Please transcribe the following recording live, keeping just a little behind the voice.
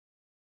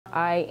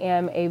I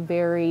am a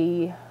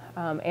very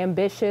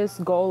ambitious,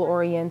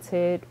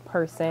 goal-oriented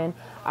person.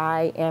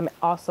 I am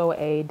also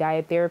a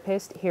diet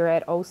therapist here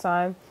at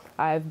OSAN.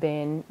 I've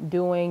been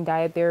doing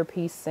diet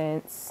therapy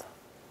since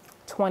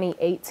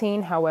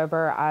 2018.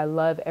 However, I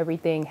love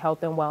everything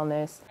health and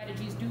wellness.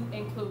 Strategies do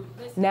include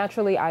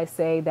naturally, I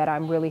say that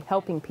I'm really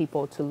helping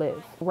people to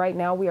live. Right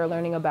now, we are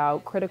learning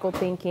about critical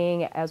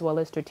thinking as well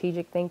as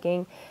strategic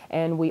thinking.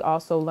 And we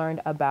also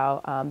learned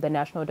about the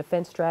National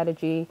Defense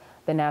Strategy,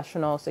 the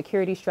National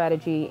Security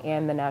Strategy,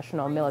 and the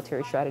National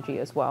Military Strategy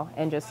as well.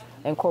 And just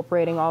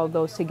incorporating all of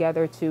those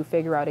together to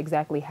figure out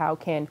exactly how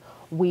can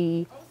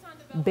we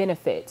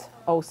benefit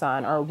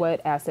OSAN, or what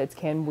assets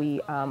can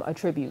we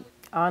attribute.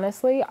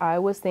 Honestly, I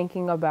was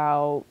thinking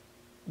about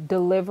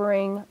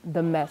delivering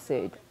the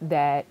message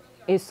that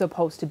is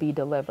supposed to be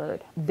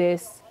delivered.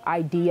 This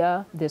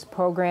idea, this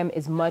program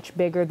is much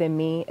bigger than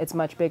me. It's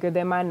much bigger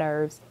than my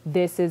nerves.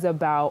 This is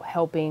about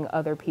helping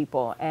other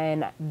people.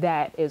 And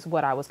that is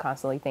what I was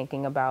constantly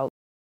thinking about.